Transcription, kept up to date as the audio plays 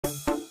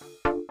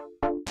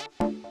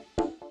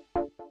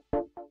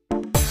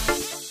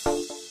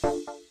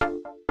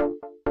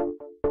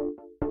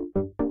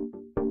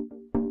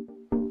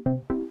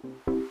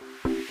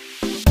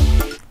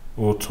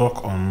We'll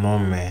talk on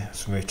norme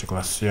sulle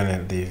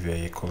circolazione dei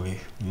veicoli,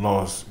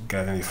 laws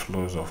guiding the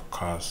flows of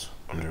cars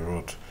on the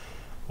road.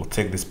 We'll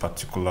take this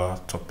particular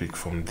topic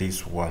from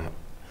this one,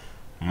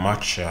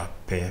 marcia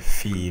per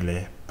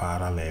file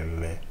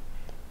parallele.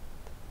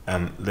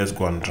 And let's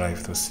go and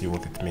drive to see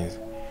what it means.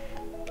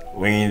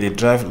 When they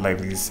drive like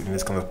this, in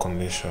this kind of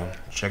condition,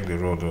 check the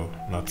road.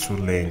 Now 2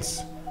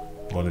 lanes,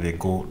 but they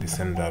go the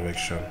same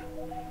direction.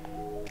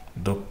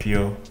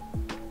 Doppio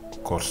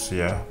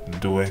corsia,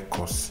 due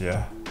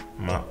corsia,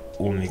 ma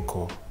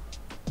unico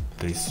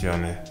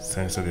direzione,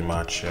 senso di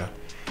marcia,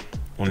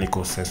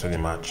 unico senso di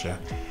marcia.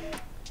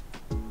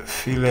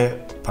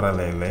 File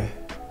parallele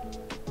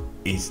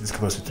is this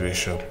kind of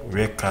situation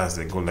where cars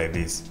they go like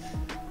this,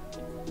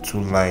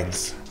 2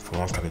 lines for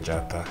one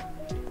carreggiata,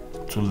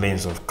 2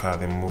 lanes of car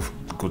they move,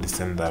 go the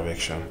same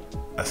direction.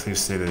 As if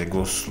say that they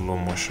go slow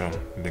motion,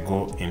 they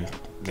go in,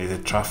 there's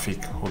a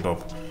traffic hold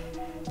up.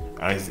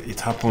 And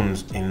it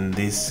happens in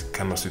these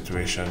kind of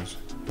situations,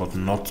 but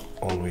not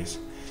always.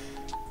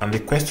 And the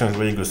questions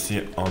where you go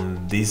see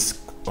on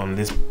this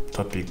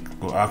topic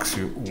will ask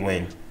you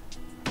when,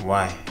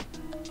 why,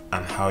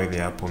 and how they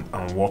happen,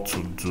 and what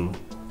to do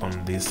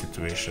on this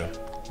situation.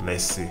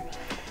 Let's see.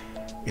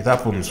 It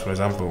happens, for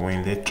example,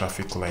 when there's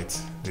traffic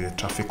lights, there's a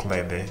traffic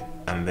light there,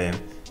 and then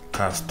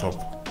cars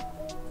stop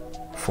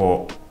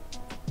for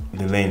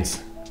the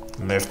lanes,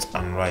 left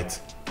and right,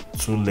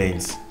 2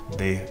 lanes,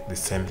 they the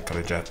same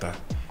carreggiata,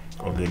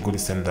 or they go the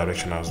same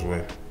direction as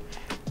well.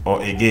 Or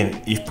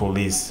again, if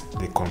police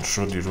they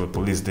control the road,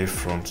 police they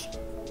front,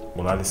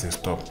 will all listen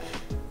stop.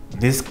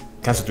 This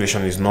kind of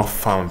situation is not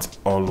found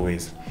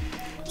always.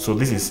 So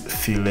this is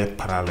file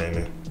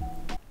parallele.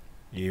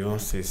 You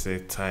won't say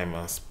time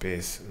and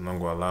space not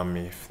go allow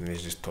me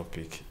finish this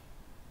topic.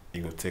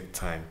 It will take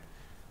time.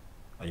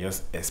 I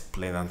just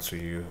explain them to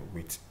you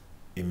with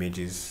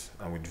images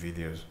and with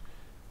videos,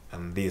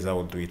 and this I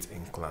will do it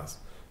in class.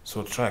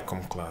 So try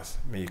come class,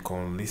 may you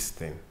come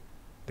listen.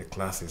 The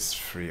class is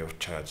free of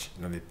charge,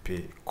 you know they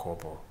pay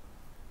kobo.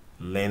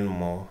 Learn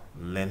more,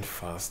 learn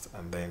fast,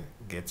 and then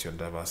get your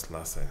driver's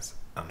license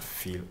and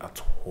feel at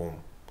home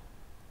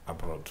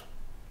abroad.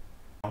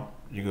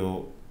 You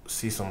go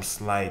see some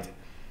slide,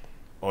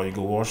 or you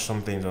go watch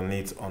something on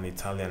it on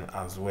Italian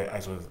as well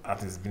as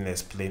it's been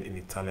explained in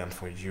Italian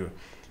for you.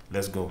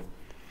 Let's go.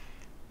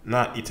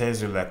 Now it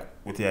tells you like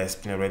what I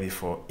explained already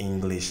for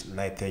English.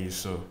 Now I tell you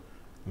so.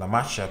 La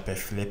marcia per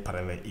file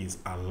parallele is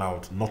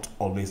allowed, not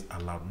always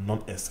allowed,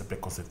 non è sempre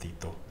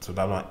consentito. So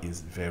that one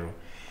is vero.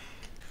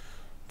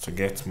 To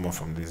get more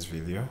from this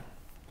video,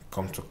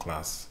 come to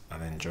class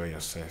and enjoy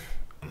yourself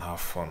and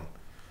have fun.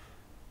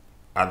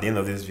 At the end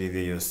of this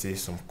video, you'll see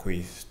some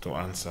quiz to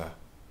answer.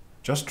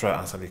 Just try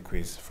answer the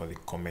quiz for the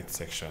comment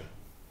section,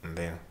 and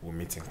then we'll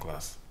meet in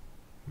class.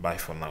 Bye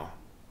for now.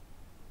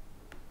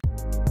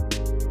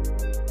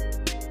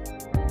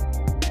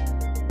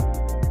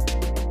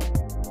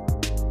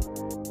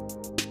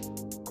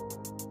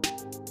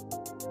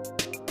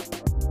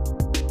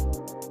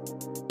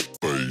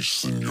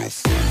 In your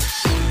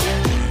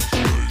face.